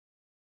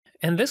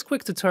In this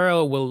quick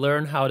tutorial, we'll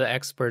learn how to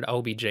export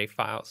OBJ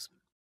files.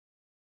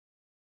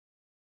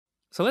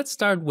 So let's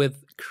start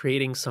with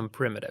creating some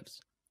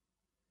primitives.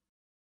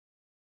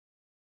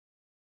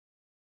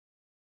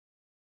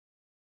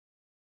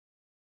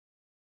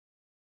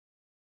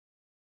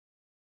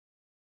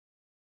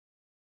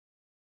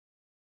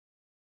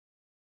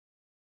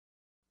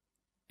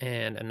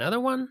 And another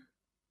one.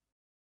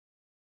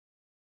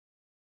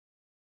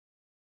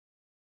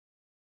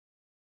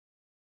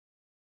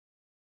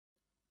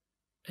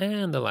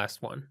 And the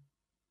last one.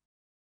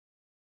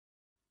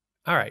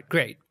 All right,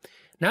 great.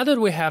 Now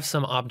that we have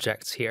some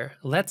objects here,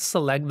 let's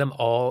select them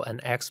all and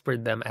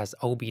export them as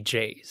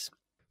OBJs.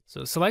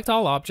 So select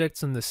all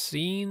objects in the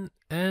scene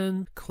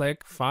and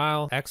click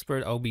File,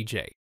 Export OBJ.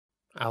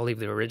 I'll leave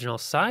the original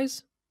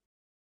size.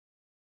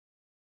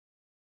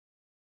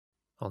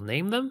 I'll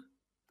name them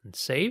and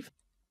save.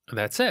 And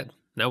that's it.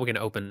 Now we can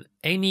open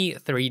any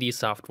 3D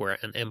software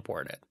and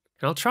import it.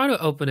 And I'll try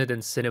to open it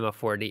in Cinema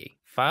 4D.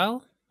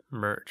 File,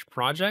 Merge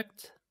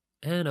Project,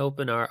 and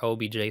open our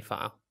OBJ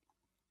file.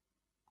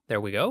 There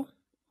we go.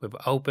 We've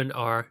opened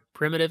our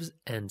primitives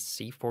and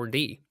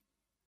C4D.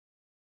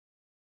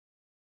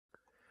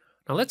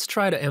 Now let's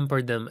try to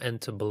import them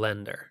into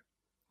Blender.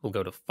 We'll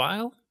go to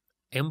File,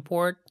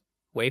 Import,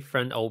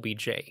 Wavefront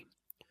OBJ.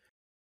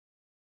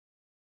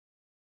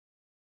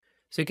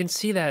 So you can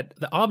see that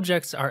the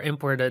objects are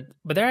imported,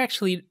 but they're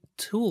actually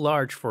too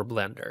large for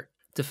Blender.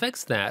 To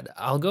fix that,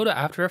 I'll go to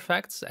After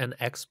Effects and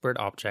Export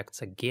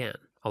Objects again.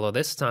 Although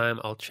this time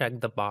I'll check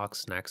the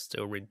box next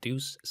to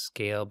Reduce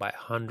Scale by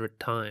 100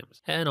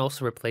 times and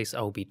also replace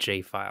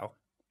OBJ file.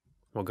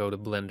 We'll go to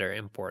Blender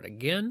Import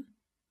again.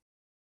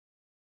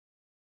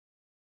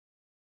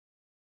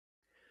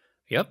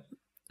 Yep,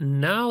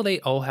 now they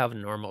all have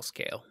normal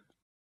scale.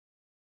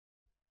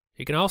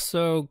 You can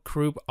also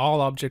group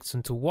all objects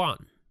into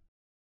one.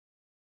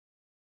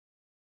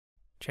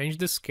 Change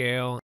the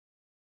scale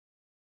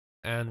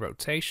and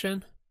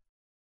rotation.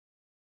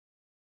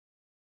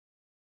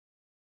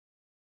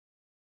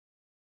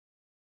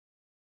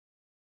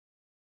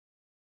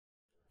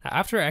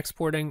 After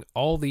exporting,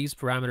 all these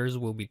parameters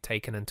will be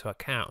taken into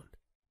account.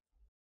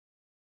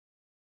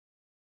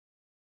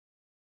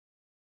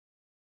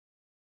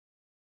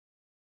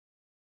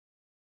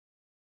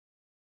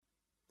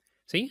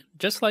 See,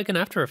 just like in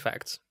After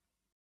Effects.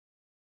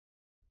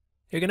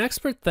 You can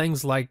export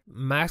things like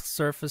masked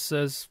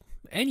surfaces,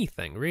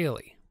 anything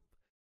really.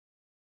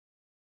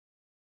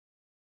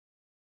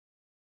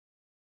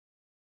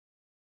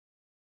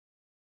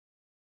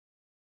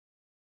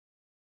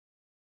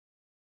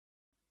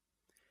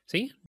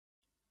 See?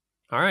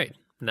 All right,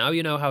 now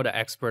you know how to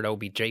export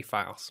OBJ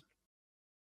files.